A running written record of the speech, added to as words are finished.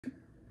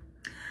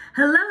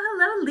Hello,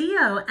 hello,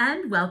 Leo,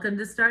 and welcome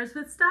to Stars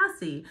with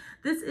Stasi.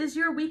 This is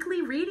your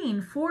weekly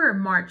reading for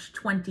March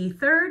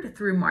 23rd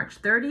through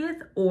March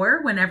 30th,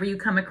 or whenever you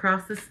come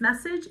across this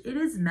message, it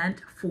is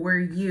meant for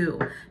you.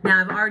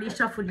 Now, I've already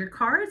shuffled your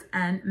cards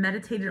and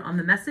meditated on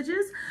the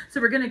messages, so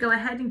we're going to go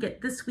ahead and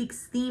get this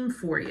week's theme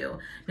for you.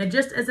 Now,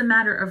 just as a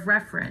matter of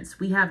reference,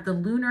 we have the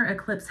lunar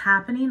eclipse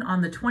happening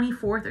on the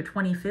 24th or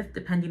 25th,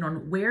 depending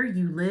on where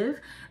you live,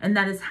 and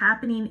that is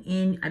happening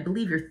in, I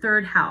believe, your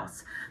third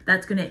house.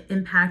 That's going to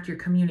impact your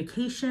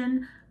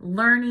communication,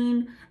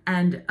 learning,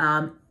 and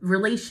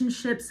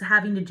relationships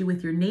having to do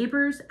with your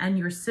neighbors and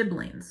your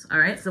siblings. All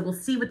right, so we'll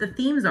see what the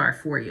themes are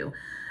for you.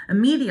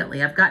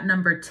 Immediately, I've got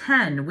number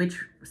 10,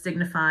 which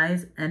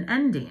signifies an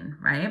ending,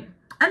 right?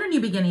 And a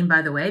new beginning,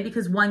 by the way,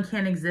 because one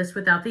can't exist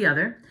without the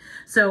other.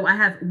 So I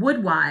have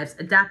woodwives,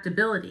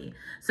 adaptability.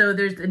 So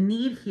there's a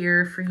need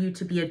here for you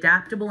to be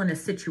adaptable in a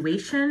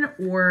situation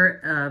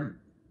or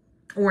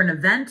an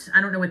event. I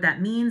don't know what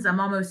that means.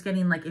 I'm almost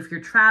getting like if you're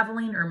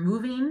traveling or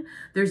moving,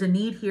 there's a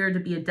need here to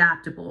be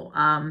adaptable.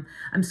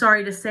 I'm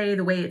sorry to say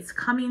the way it's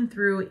coming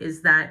through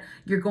is that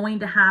you're going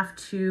to have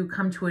to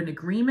come to an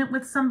agreement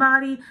with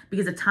somebody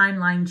because a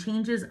timeline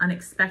changes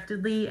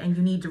unexpectedly and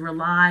you need to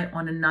rely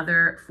on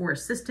another for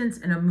assistance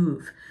in a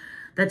move.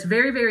 That's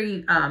very,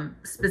 very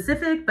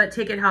specific, but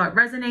take it how it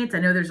resonates. I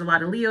know there's a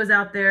lot of Leos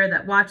out there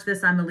that watch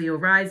this. I'm a Leo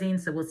rising,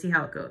 so we'll see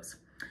how it goes.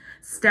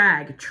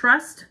 Stag,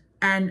 trust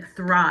and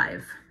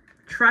thrive.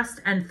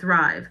 Trust and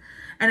thrive.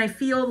 And I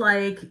feel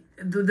like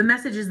the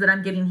messages that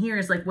I'm getting here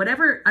is like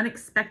whatever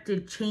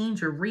unexpected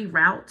change or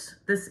reroute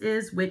this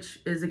is, which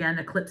is again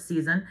eclipse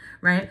season,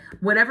 right?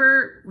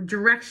 Whatever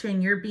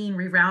direction you're being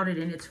rerouted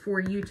in, it's for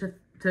you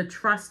to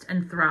trust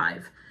and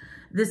thrive.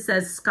 This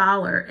says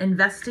scholar,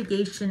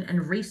 investigation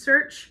and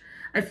research.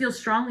 I feel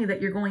strongly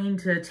that you're going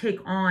to take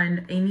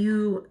on a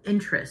new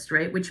interest,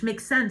 right? Which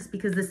makes sense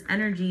because this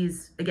energy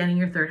is again in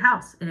your third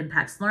house. It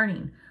impacts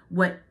learning.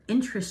 What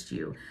interests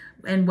you,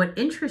 and what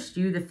interests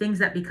you, the things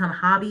that become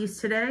hobbies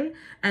today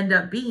end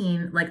up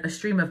being like a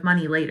stream of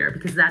money later,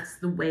 because that's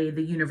the way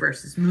the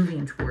universe is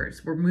moving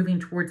towards. We're moving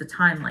towards a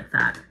time like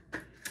that.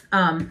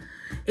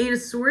 Eight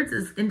of Swords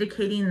is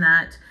indicating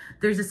that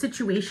there's a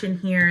situation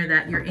here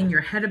that you're in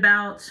your head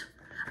about.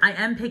 I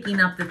am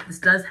picking up that this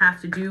does have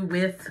to do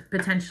with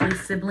potentially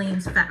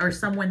siblings or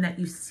someone that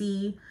you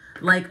see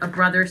like a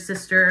brother,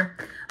 sister.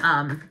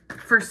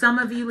 For some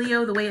of you,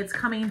 Leo, the way it's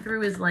coming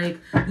through is like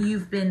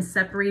you've been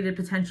separated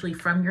potentially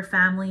from your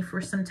family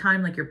for some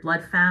time, like your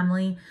blood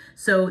family.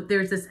 So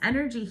there's this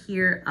energy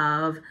here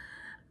of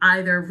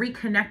either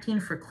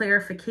reconnecting for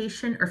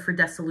clarification or for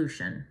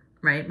dissolution,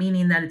 right?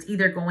 Meaning that it's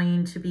either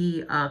going to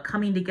be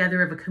coming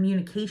together of a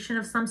communication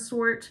of some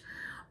sort,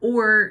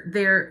 or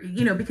there,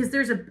 you know, because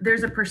there's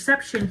a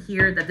perception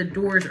here that the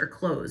doors are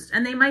closed,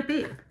 and they might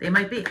be,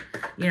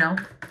 you know,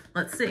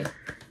 let's see.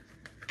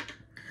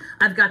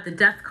 I've got the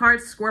Death card,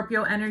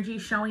 Scorpio energy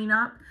showing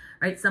up,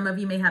 right? Some of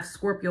you may have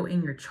Scorpio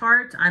in your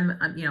chart. I'm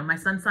you know, my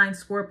sun sign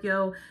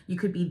Scorpio. You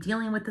could be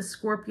dealing with the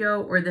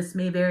Scorpio, or this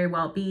may very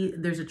well be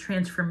there's a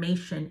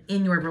transformation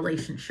in your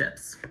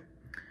relationships.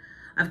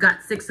 I've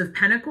got Six of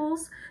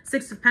Pentacles.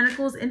 Six of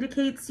Pentacles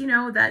indicates, you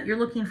know, that you're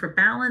looking for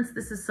balance.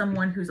 This is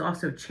someone who's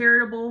also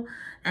charitable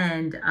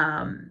and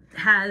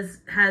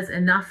has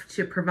enough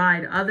to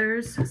provide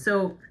others.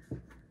 So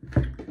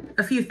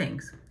a few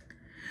things.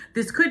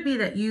 This could be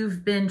that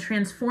you've been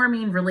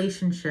transforming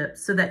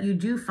relationships so that you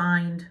do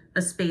find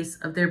a space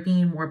of there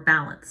being more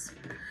balance.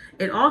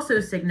 It also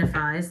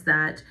signifies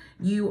that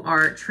you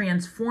are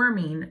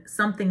transforming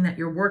something that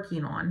you're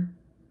working on,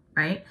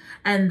 right?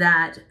 And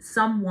that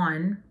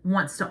someone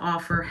wants to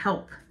offer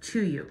help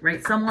to you,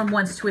 right? Someone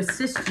wants to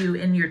assist you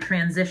in your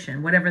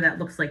transition, whatever that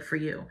looks like for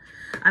you.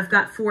 I've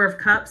got Four of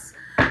Cups.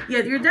 Yeah,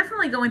 you're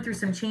definitely going through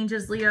some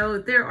changes,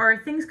 Leo. There are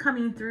things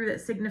coming through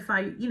that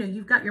signify, you know,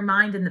 you've got your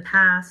mind in the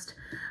past,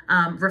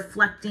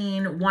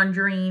 reflecting,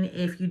 wondering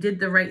if you did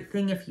the right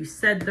thing, if you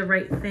said the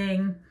right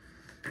thing.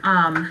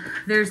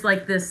 There's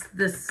like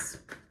this,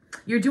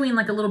 you're doing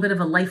like a little bit of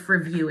a life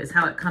review is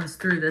how it comes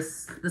through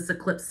this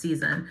eclipse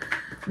season.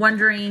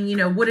 Wondering, you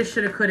know, woulda,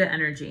 shoulda, coulda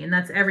energy, and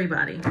that's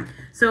everybody.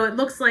 So it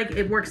looks like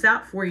it works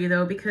out for you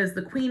though, because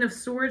the Queen of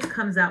Swords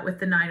comes out with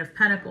the Nine of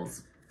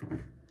Pentacles.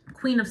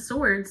 Queen of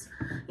Swords,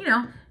 you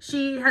know,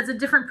 she has a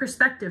different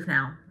perspective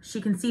now.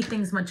 She can see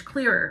things much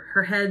clearer.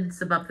 Her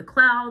head's above the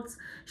clouds.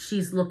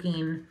 She's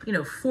looking, you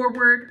know,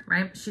 forward,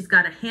 right? She's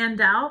got a hand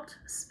out,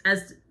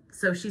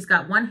 so she's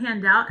got one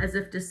hand out as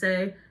if to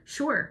say,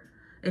 sure,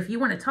 if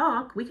you want to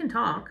talk, we can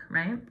talk,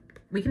 right?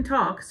 We can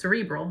talk,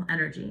 cerebral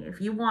energy.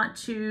 If you want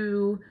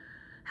to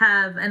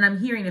have, and I'm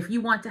hearing, if you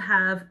want to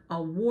have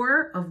a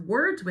war of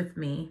words with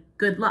me,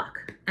 good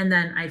luck. And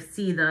then I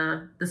see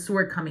the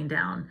sword coming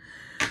down.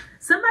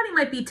 Somebody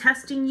might be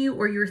testing you,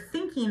 or you're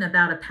thinking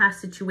about a past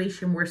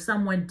situation where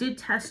someone did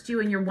test you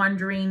and you're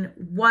wondering,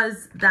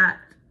 was that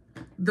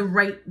the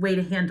right way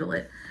to handle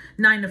it?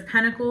 Nine of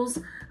Pentacles.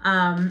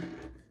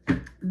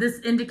 This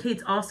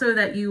indicates also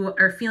that you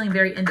are feeling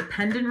very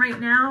independent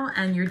right now,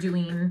 and you're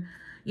doing,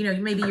 you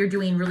know, maybe you're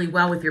doing really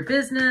well with your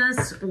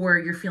business, or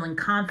you're feeling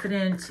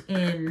confident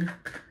in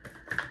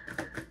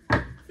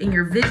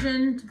your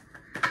vision.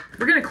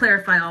 We're going to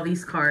clarify all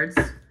these cards.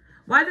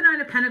 Why the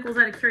Nine of Pentacles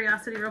out of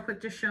curiosity real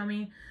quick? Just show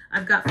me.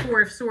 I've got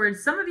Four of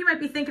Swords. Some of you might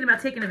be thinking about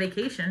taking a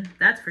vacation.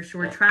 That's for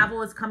sure.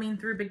 Travel is coming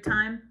through big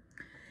time.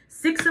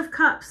 Six of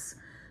Cups.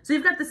 So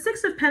you've got the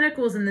Six of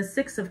Pentacles and the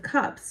Six of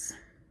Cups.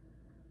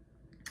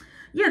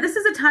 Yeah, this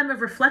is a time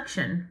of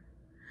reflection.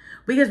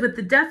 Because with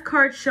the Death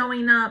card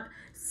showing up,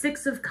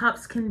 Six of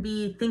Cups can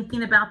be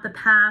thinking about the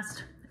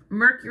past.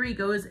 Mercury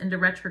goes into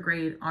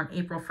retrograde on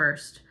April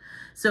 1st.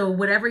 So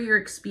whatever you're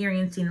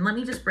experiencing, let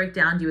me just break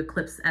down to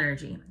eclipse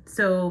energy.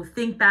 So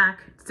think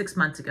back 6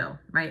 months ago,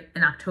 right?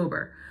 In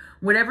October.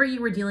 Whatever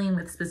you were dealing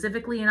with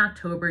specifically in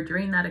October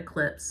during that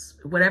eclipse,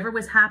 whatever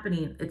was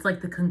happening, it's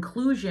like the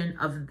conclusion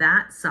of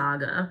that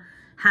saga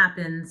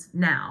happens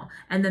now.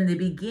 And then the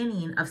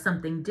beginning of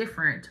something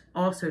different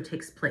also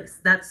takes place.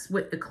 That's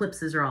what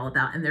eclipses are all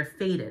about, and they're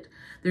fated.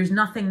 There's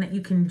nothing that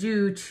you can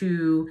do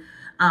to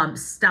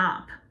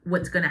stop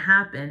what's going to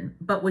happen.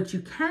 But what you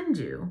can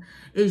do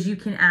is you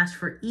can ask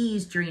for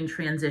ease during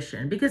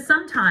transition, because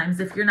sometimes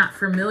if you're not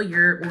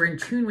familiar or in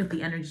tune with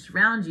the energies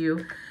around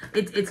you,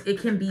 it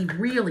can be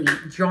really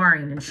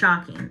jarring and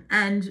shocking,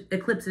 and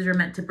eclipses are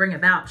meant to bring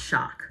about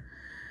shock.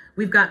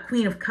 We've got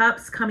Queen of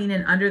Cups coming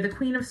in under the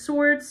Queen of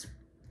Swords.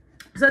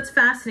 So that's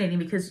fascinating,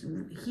 because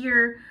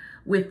here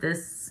with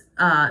this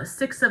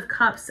Six of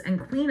Cups and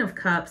Queen of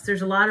Cups,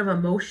 there's a lot of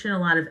emotion, a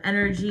lot of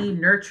energy,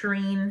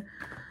 nurturing.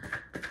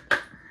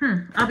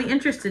 I'll be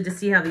interested to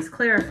see how these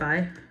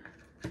clarify.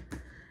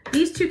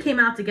 These two came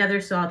out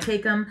together, so I'll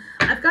take them.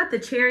 I've got the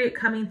Chariot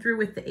coming through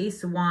with the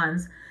Ace of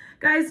Wands.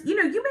 Guys, you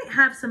know, you may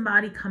have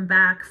somebody come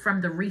back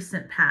from the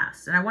recent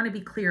past, and I want to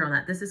be clear on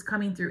that. This is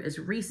coming through as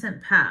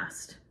recent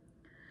past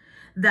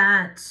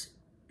that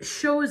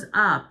shows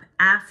up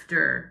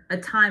after a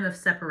time of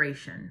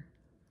separation.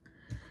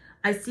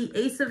 I see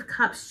Ace of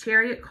Cups,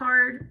 Chariot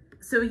card.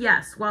 So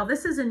yes, while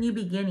this is a new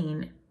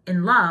beginning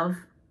in love,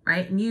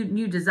 right?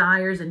 New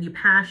desires, a new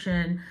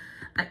passion.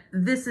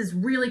 This is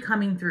really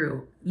coming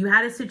through. You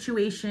had a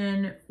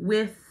situation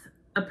with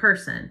a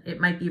person. It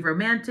might be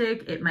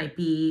romantic. It might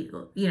be,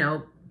 you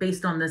know,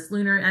 based on this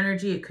lunar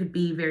energy. It could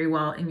be very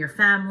well in your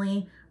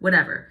family,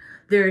 whatever.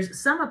 There's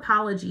some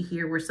apology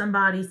here where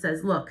somebody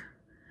says, look,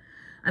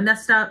 I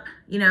messed up.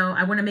 You know,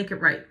 I want to make it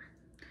right.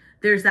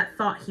 There's that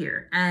thought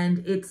here,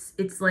 and it's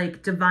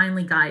like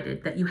divinely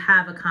guided that you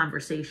have a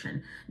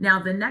conversation. Now,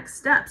 the next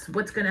steps,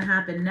 what's going to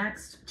happen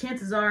next,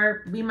 chances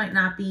are we might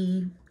not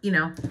be, you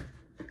know,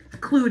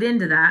 clued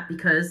into that,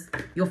 because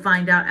you'll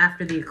find out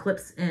after the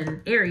eclipse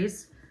in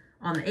Aries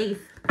on the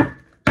 8th.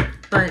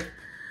 But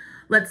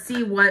let's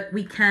see what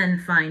we can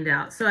find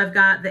out. So I've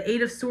got the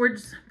Eight of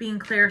Swords being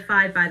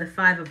clarified by the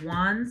Five of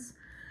Wands.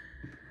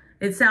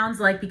 It sounds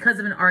like because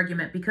of an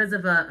argument, because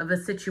of a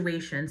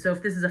situation. So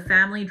if this is a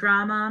family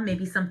drama,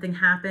 maybe something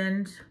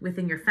happened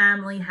within your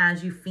family,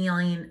 has you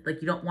feeling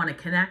like you don't want to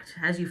connect,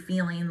 has you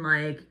feeling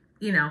like,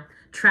 you know,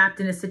 trapped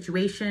in a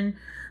situation.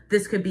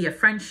 This could be a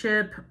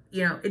friendship.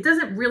 You know, it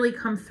doesn't really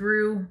come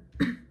through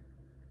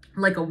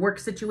like a work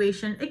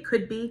situation. It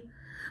could be,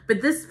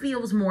 but this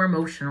feels more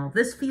emotional.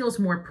 This feels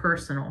more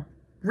personal,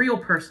 real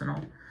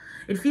personal.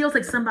 It feels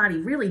like somebody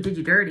really did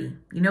you dirty.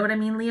 You know what I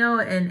mean, Leo?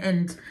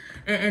 And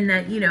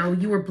that, you know,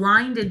 you were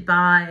blinded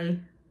by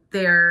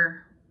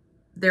their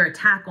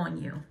attack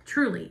on you.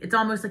 Truly. It's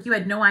almost like you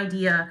had no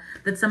idea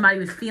that somebody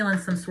was feeling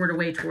some sort of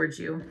way towards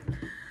you.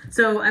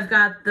 So I've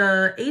got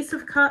the Ace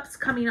of Cups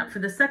coming up for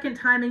the second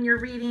time in your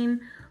reading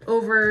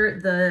over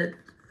the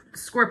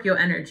Scorpio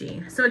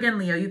energy. So again,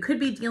 Leo, you could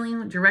be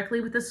dealing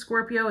directly with a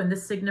Scorpio, and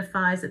this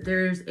signifies that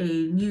there's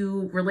a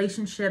new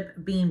relationship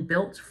being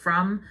built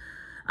from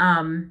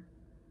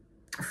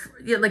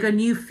like a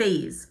new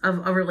phase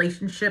of a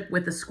relationship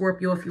with a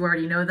Scorpio if you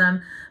already know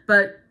them.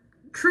 But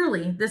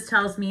truly, this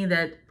tells me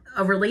that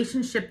a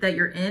relationship that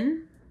you're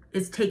in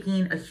is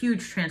taking a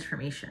huge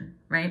transformation,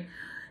 right?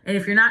 And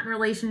if you're not in a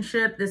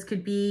relationship, this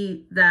could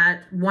be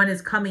that one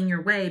is coming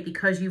your way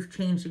because you've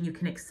changed and you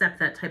can accept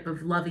that type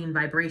of loving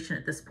vibration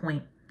at this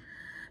point.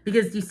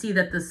 Because you see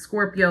that the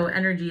Scorpio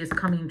energy is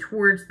coming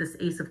towards this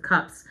Ace of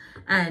Cups.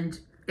 And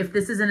if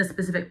this isn't a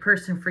specific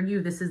person for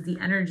you, this is the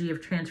energy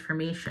of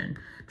transformation,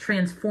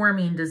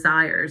 transforming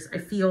desires. I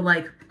feel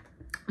like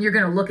you're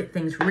going to look at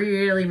things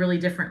really, really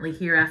differently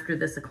here after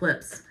this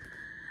eclipse.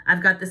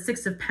 I've got the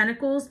Six of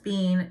Pentacles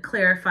being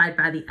clarified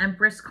by the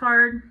Empress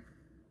card.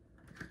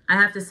 I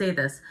have to say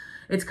this.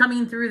 It's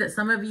coming through that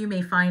some of you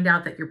may find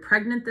out that you're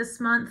pregnant this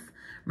month,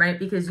 right?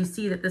 Because you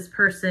see that this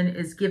person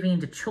is giving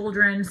to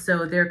children.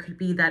 So there could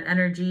be that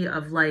energy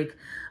of like,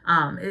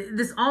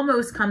 this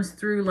almost comes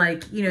through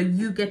like, you know,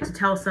 you get to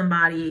tell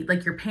somebody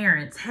like your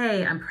parents,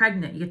 hey, I'm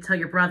pregnant. You get to tell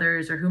your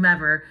brothers or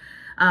whomever,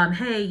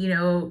 hey, you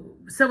know,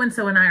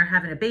 so-and-so and I are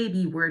having a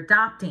baby, we're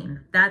adopting.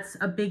 That's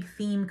a big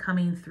theme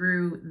coming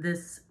through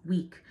this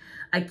week.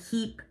 I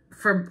keep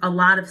for a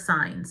lot of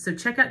signs. So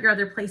check out your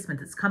other placement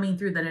that's coming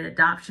through, that an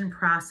adoption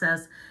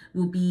process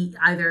will be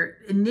either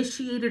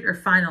initiated or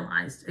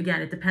finalized.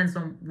 Again, it depends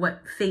on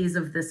what phase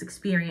of this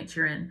experience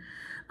you're in.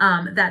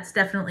 That's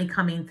definitely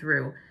coming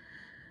through.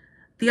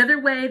 The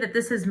other way that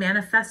this has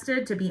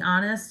manifested, to be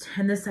honest,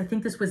 and this, I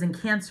think this was in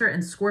Cancer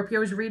and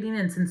Scorpio's reading,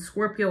 and since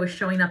Scorpio is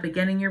showing up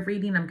again in your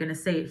reading, I'm going to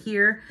say it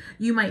here.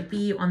 You might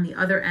be on the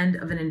other end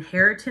of an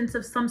inheritance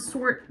of some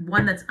sort,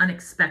 one that's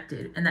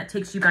unexpected and that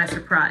takes you by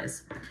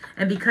surprise.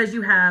 And because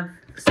you have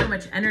so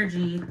much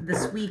energy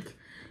this week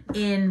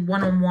in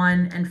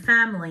one-on-one and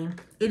family,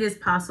 it is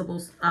possible,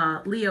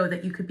 Leo,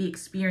 that you could be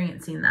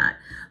experiencing that.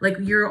 Like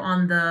you're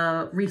on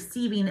the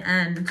receiving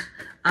end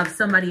of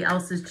somebody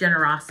else's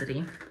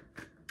generosity.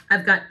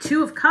 I've got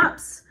Two of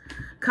Cups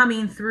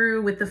coming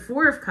through with the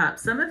Four of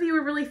Cups. Some of you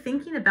are really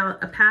thinking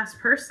about a past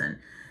person.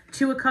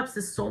 Two of Cups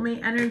is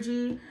soulmate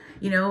energy.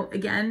 You know,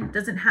 again,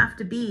 doesn't have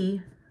to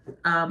be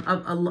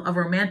a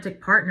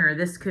romantic partner.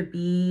 This could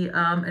be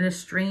an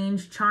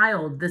estranged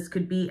child. This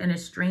could be an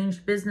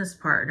estranged business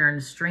partner, an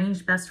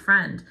estranged best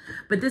friend.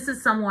 But this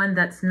is someone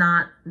that's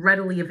not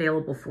readily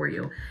available for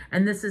you.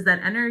 And this is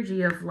that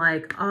energy of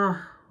like,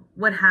 oh,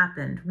 what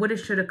happened? Woulda,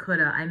 shoulda,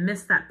 coulda. I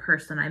miss that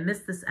person. I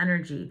miss this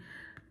energy.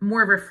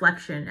 More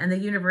reflection. And the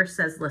universe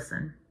says,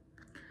 listen,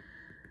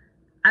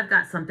 I've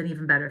got something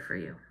even better for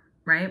you,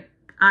 right?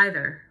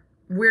 Either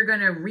we're going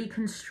to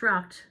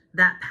reconstruct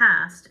that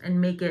past and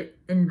make it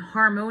in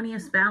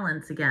harmonious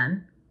balance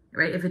again,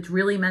 right? If it's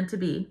really meant to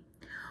be,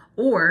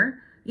 or,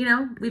 you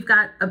know, we've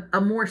got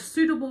a more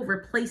suitable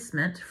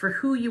replacement for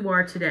who you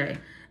are today.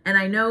 And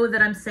I know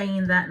that I'm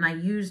saying that, and I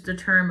used the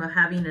term of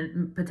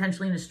having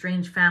potentially an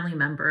estranged family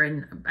member,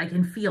 and I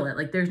can feel it.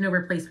 Like there's no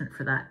replacement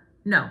for that.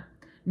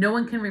 No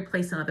one can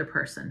replace another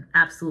person.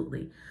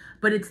 Absolutely.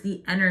 But it's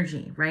the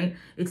energy, right?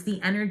 It's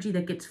the energy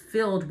that gets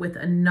filled with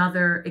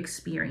another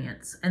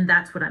experience. And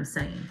that's what I'm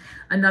saying.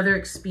 Another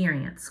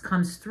experience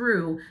comes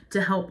through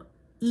to help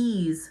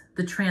ease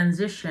the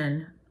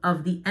transition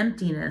of the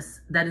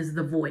emptiness that is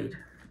the void.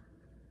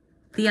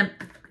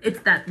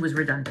 That was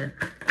redundant.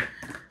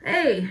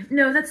 Hey,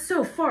 no, that's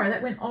so far.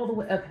 That went all the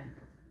way. Okay.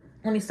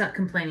 Let me stop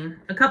complaining.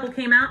 A couple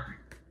came out.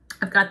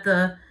 I've got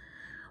the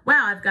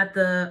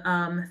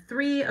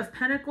Three of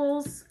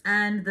Pentacles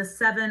and the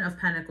Seven of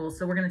Pentacles.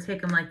 So we're going to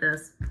take them like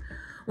this.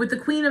 With the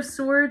Queen of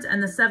Swords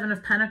and the Seven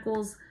of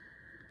Pentacles,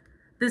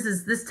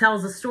 this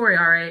tells a story,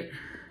 all right?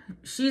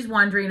 She's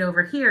wondering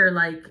over here,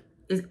 like,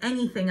 is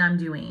anything I'm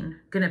doing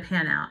going to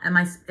pan out?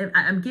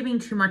 I'm giving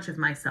too much of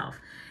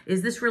myself.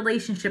 Is this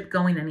relationship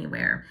going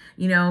anywhere?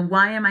 You know,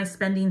 why am I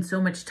spending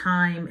so much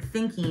time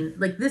thinking?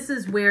 Like, this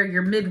is where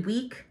you're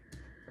midweek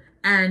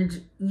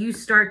and you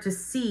start to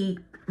see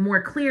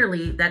more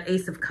clearly that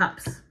Ace of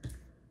Cups.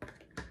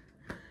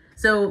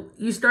 So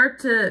you start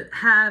to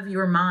have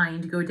your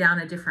mind go down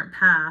a different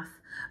path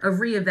of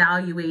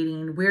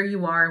reevaluating where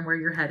you are and where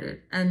you're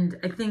headed. And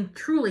I think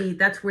truly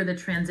that's where the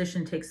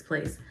transition takes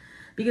place.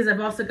 Because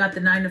I've also got the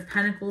Nine of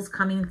Pentacles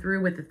coming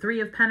through with the Three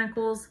of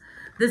Pentacles.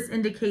 This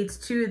indicates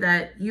too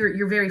that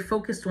you're very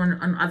focused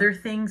on other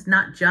things,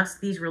 not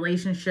just these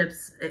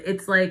relationships.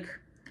 It's like,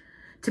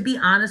 to be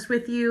honest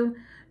with you,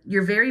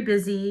 you're very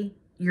busy.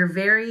 You're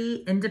very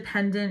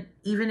independent,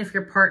 even if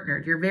you're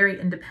partnered. You're very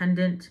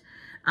independent.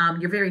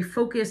 You're very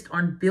focused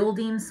on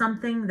building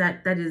something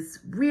that is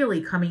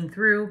really coming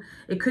through.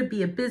 It could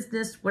be a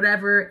business,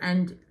 whatever.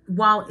 And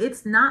while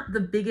it's not the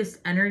biggest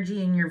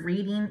energy in your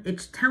reading,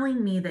 it's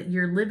telling me that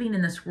you're living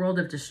in this world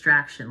of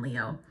distraction,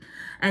 Leo.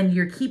 And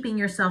you're keeping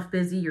yourself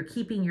busy. You're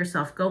keeping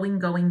yourself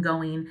going.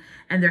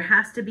 And there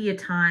has to be a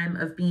time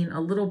of being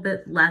a little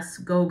bit less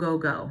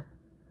go.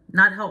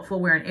 Not helpful.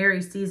 We're in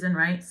Aries season,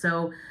 right?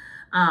 So,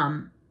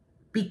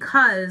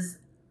 because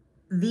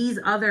these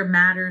other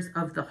matters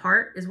of the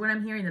heart is what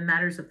I'm hearing, the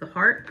matters of the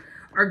heart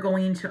are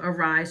going to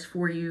arise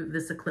for you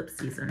this eclipse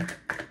season.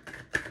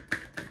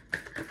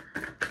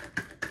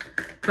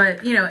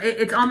 But, you know,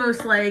 it's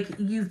almost like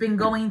you've been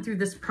going through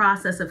this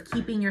process of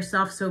keeping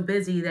yourself so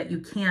busy that you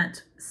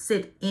can't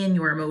sit in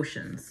your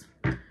emotions.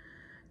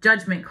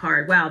 Judgment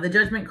card. Wow, the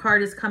Judgment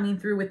card is coming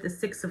through with the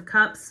Six of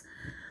Cups.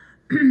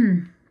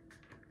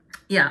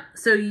 Yeah,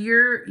 so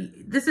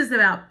this is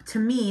about, to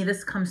me,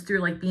 this comes through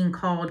like being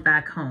called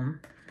back home.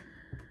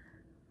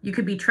 You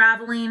could be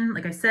traveling,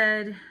 like I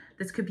said.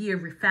 This could be a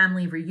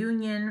family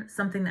reunion,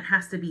 something that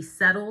has to be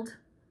settled.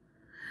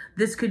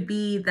 This could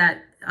be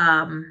that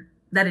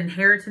that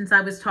inheritance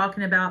I was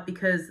talking about,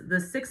 because the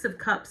Six of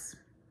Cups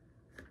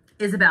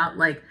is about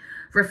like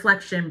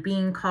reflection,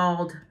 being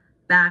called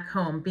back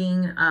home,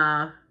 being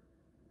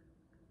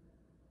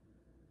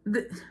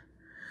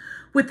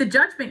with the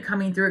Judgment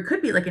coming through, it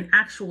could be like an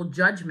actual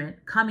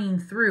judgment coming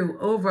through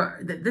over,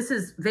 this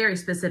is very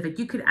specific.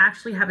 You could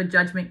actually have a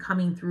judgment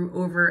coming through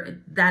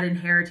over that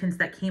inheritance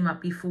that came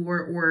up before,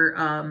 or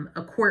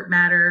a court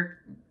matter,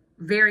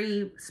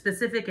 very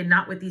specific and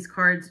not what these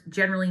cards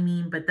generally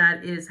mean, but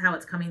that is how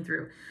it's coming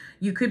through.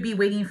 You could be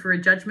waiting for a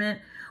judgment,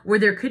 or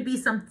there could be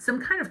some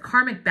kind of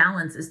karmic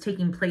balance is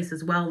taking place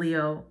as well,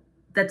 Leo,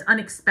 that's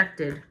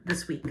unexpected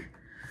this week.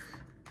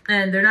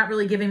 And they're not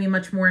really giving me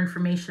much more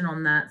information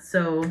on that.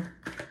 So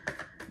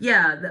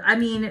yeah, I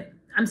mean,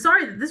 I'm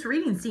sorry that this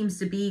reading seems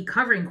to be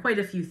covering quite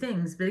a few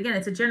things, but again,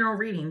 it's a general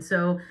reading.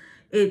 So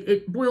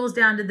it boils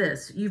down to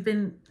this. You've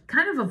been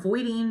kind of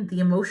avoiding the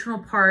emotional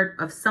part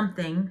of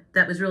something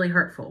that was really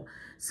hurtful.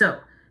 So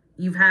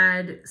you've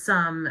had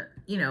some,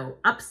 you know,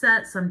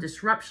 upset, some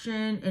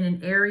disruption in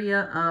an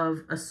area of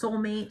a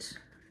soulmate.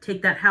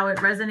 Take that how it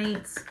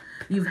resonates.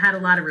 You've had a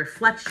lot of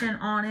reflection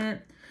on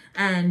it,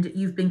 and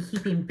you've been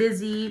keeping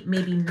busy,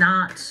 maybe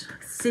not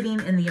sitting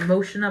in the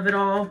emotion of it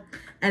all.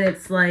 And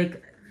it's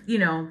like, you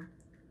know,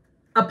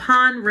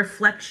 upon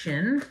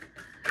reflection,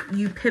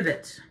 you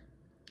pivot.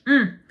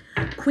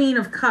 Queen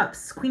of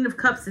Cups. Queen of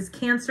Cups is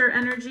Cancer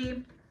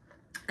energy,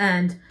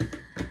 and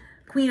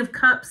Queen of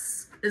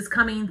Cups is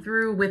coming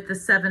through with the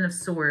Seven of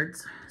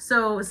Swords.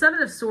 So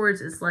Seven of Swords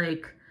is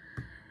like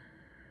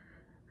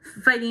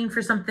fighting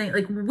for something,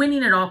 like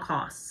winning at all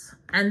costs.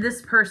 And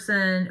this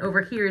person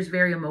over here is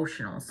very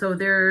emotional. So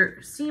there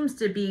seems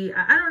to be,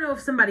 I don't know if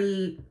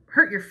somebody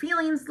hurt your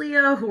feelings,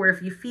 Leo, or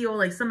if you feel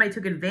like somebody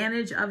took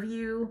advantage of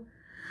you,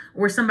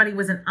 or somebody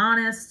wasn't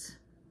honest.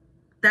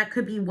 That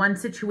could be one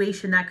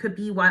situation. That could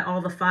be why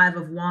all the Five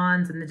of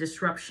Wands and the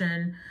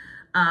disruption.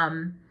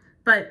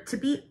 But to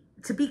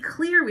be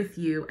clear with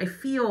you, I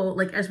feel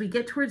like as we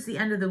get towards the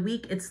end of the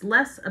week, it's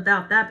less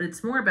about that, but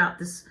it's more about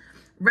this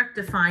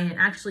rectifying and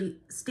actually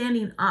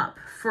standing up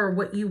for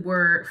what you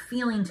were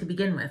feeling to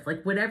begin with.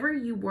 Like whatever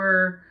you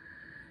were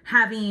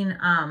having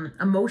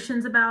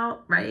emotions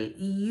about, right?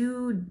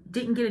 You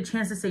didn't get a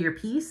chance to say your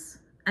piece,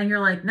 and you're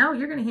like, no,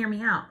 you're going to hear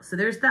me out. So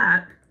there's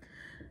that.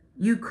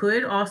 You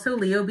could also,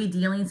 Leo, be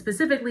dealing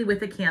specifically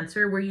with a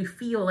Cancer where you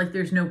feel like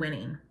there's no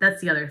winning. That's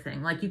the other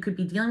thing. Like you could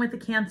be dealing with a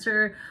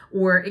Cancer,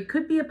 or it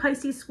could be a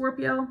Pisces,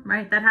 Scorpio,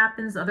 right? That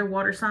happens, other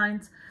water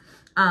signs.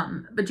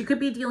 But you could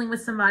be dealing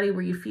with somebody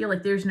where you feel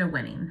like there's no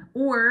winning,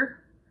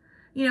 or,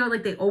 you know,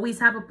 like they always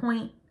have a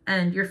point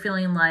and you're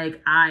feeling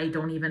like, I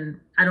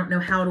don't know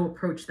how to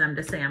approach them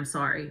to say I'm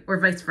sorry, or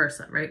vice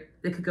versa, right?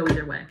 It could go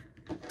either way.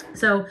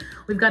 So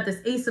we've got this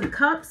Ace of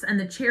Cups and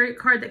the Chariot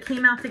card that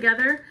came out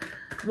together.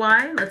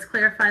 Why? Let's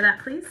clarify that,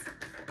 please.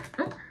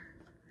 Oh.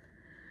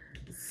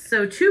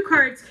 So two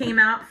cards came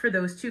out for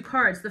those two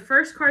cards. The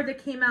first card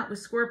that came out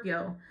was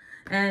Scorpio.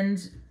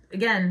 And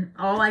again,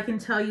 all I can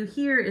tell you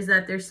here is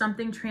that there's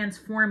something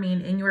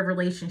transforming in your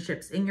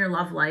relationships, in your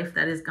love life,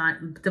 that is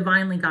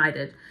divinely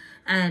guided.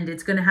 And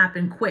it's going to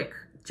happen quick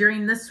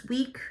during this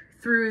week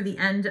through the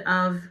end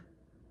of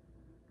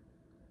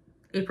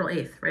April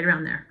 8th, right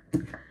around there.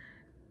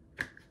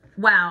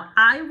 Wow.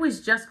 I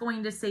was just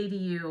going to say to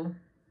you,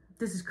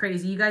 this is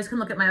crazy. You guys can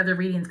look at my other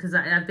readings because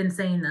I've been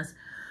saying this.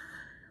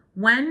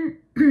 When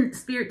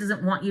Spirit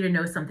doesn't want you to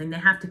know something, they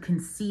have to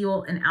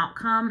conceal an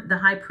outcome. The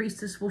High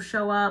Priestess will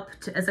show up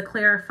as a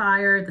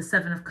clarifier. The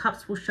Seven of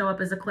Cups will show up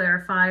as a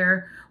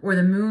clarifier, or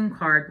the Moon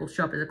card will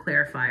show up as a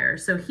clarifier.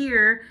 So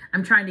here,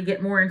 I'm trying to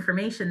get more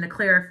information. The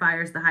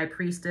clarifier is the High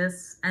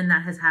Priestess, and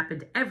that has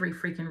happened every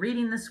freaking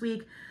reading this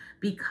week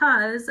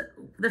because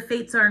the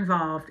fates are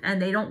involved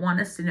and they don't want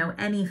us to know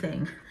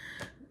anything.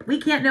 We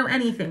can't know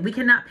anything. We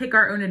cannot pick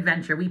our own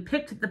adventure. We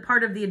picked the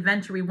part of the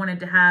adventure we wanted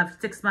to have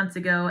 6 months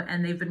ago,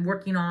 and they've been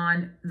working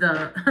on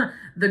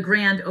the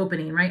grand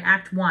opening, right?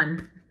 Act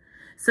 1.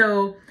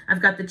 So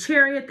I've got the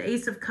Chariot, the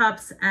Ace of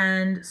Cups,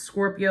 and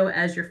Scorpio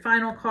as your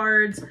final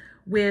cards,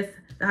 with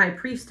the High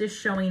Priestess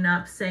showing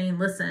up saying,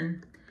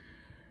 listen,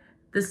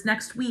 this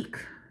next week,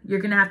 you're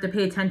going to have to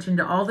pay attention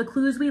to all the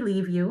clues we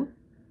leave you.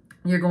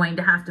 You're going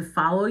to have to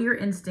follow your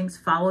instincts,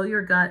 follow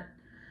your gut,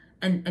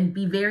 and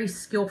be very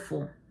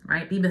skillful.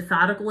 Right? Be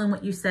methodical in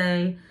what you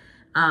say.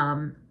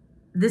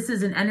 This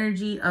is an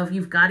energy of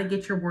you've got to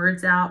get your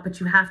words out, but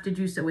you have to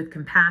do so with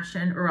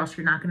compassion, or else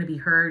you're not going to be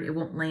heard. It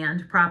won't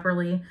land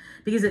properly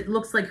because it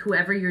looks like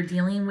whoever you're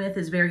dealing with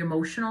is very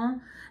emotional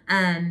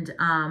and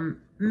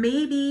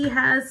maybe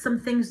has some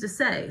things to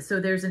say. So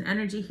there's an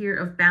energy here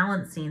of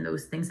balancing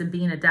those things and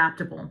being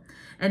adaptable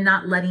and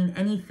not letting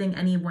anything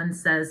anyone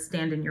says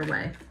stand in your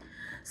way.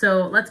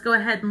 So let's go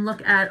ahead and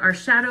look at our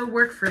shadow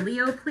work for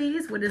Leo,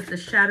 please. What is the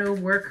shadow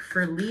work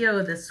for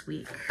Leo this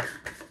week?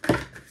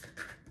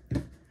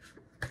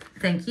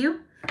 Thank you.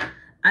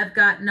 I've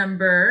got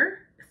number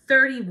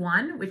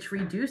 31, which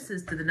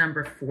reduces to the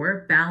number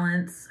 4,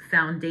 balance,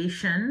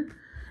 foundation.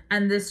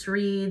 And this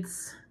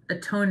reads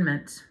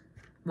atonement.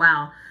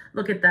 Wow,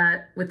 look at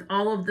that with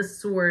all of the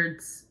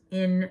swords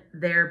in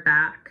their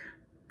back.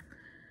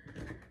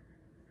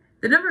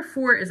 The number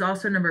 4 is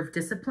also a number of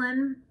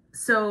discipline.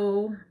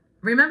 So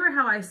remember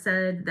how I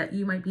said that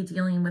you might be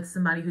dealing with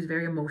somebody who's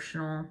very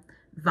emotional,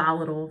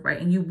 volatile, right?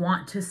 And you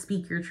want to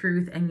speak your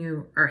truth and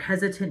you are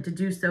hesitant to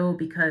do so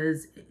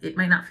because it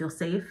might not feel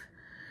safe.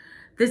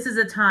 This is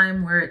a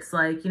time where it's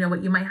like, you know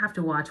what, you might have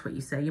to watch what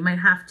you say. You might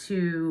have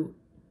to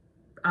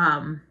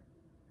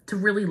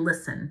really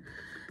listen.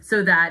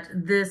 so that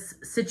this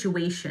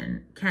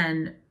situation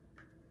can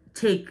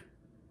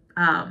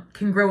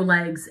can grow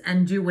legs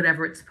and do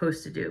whatever it's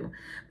supposed to do.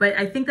 But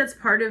I think that's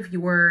part of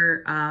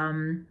your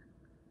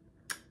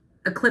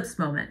eclipse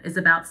moment, is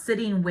about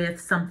sitting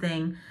with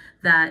something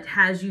that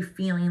has you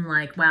feeling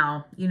like,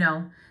 wow, you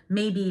know,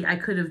 maybe I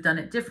could have done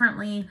it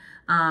differently.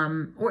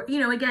 Or, you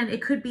know, again,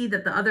 it could be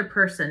that the other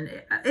person,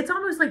 it's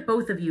almost like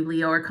both of you,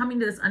 Leo, are coming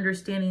to this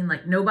understanding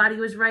like nobody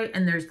was right.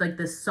 And there's like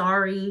this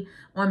sorry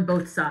on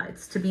both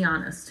sides, to be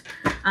honest.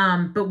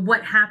 But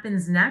what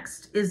happens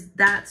next is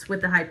that's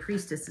what the High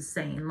Priestess is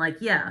saying. Like,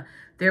 yeah,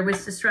 there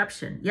was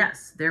disruption.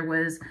 Yes, there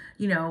was,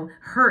 you know,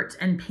 hurt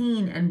and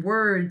pain and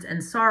words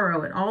and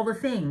sorrow and all the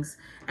things.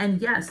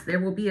 And yes, there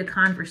will be a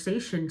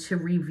conversation to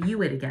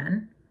review it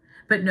again.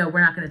 But no,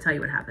 we're not going to tell you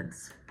what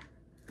happens.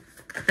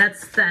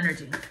 That's the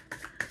energy.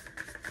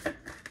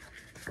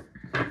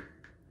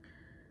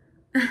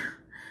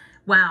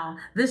 Wow,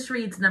 this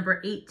reads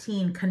number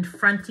 18,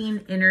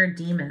 confronting inner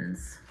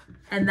demons.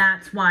 And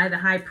that's why the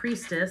High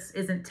Priestess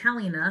isn't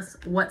telling us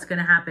what's going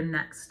to happen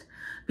next.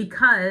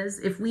 Because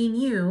if we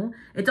knew,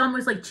 it's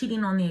almost like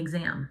cheating on the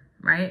exam,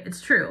 right?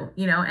 It's true,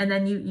 you know, and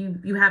then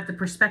you have the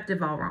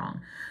perspective all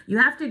wrong. You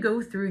have to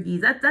go through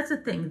these. That's the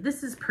thing.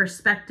 This is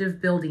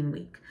perspective building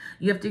week.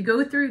 You have to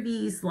go through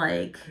these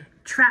like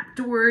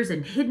trapdoors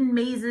and hidden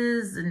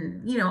mazes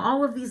and, you know,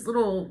 all of these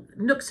little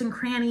nooks and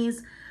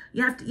crannies.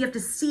 You have to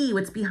see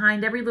what's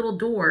behind every little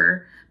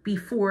door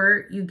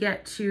before you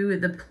get to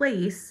the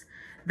place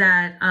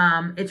that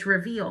it's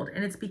revealed.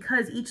 And it's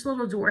because each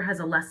little door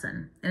has a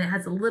lesson, and it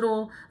has a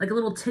little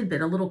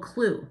tidbit, a little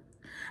clue.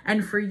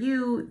 And for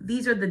you,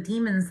 these are the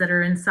demons that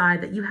are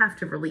inside that you have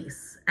to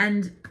release.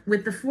 And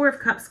with the Four of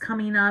Cups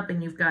coming up,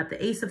 and you've got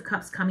the Ace of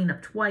Cups coming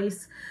up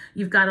twice,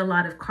 you've got a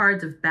lot of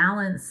cards of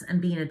balance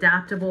and being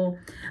adaptable.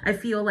 I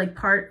feel like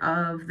part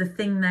of the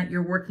thing that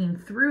you're working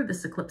through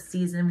this eclipse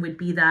season would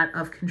be that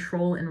of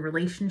control in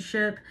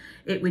relationship.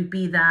 It would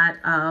be that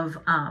of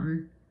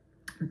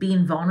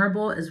being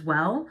vulnerable as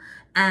well,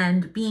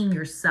 and being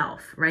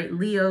yourself, right?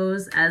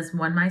 Leos, as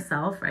one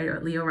myself, right, or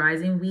Leo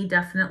rising, we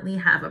definitely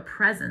have a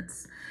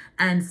presence.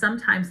 And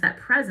sometimes that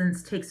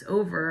presence takes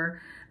over,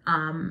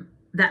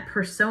 that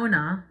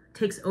persona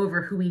takes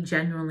over who we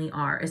genuinely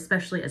are,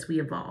 especially as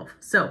we evolve.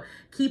 So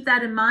keep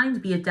that in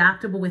mind. Be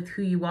adaptable with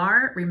who you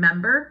are.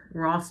 Remember,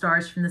 we're all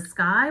stars from the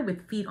sky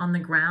with feet on the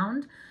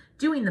ground,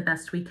 doing the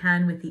best we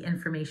can with the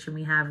information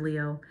we have,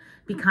 Leo.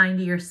 Be kind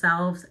to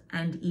yourselves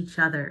and each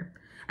other.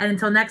 And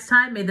until next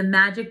time, may the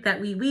magic that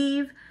we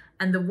weave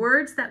and the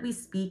words that we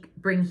speak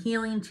bring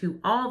healing to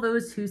all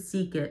those who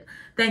seek it.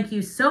 Thank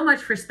you so much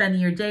for spending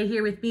your day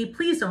here with me.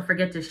 Please don't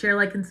forget to share,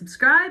 like, and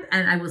subscribe,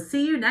 and I will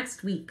see you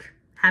next week.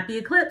 Happy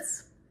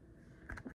eclipse!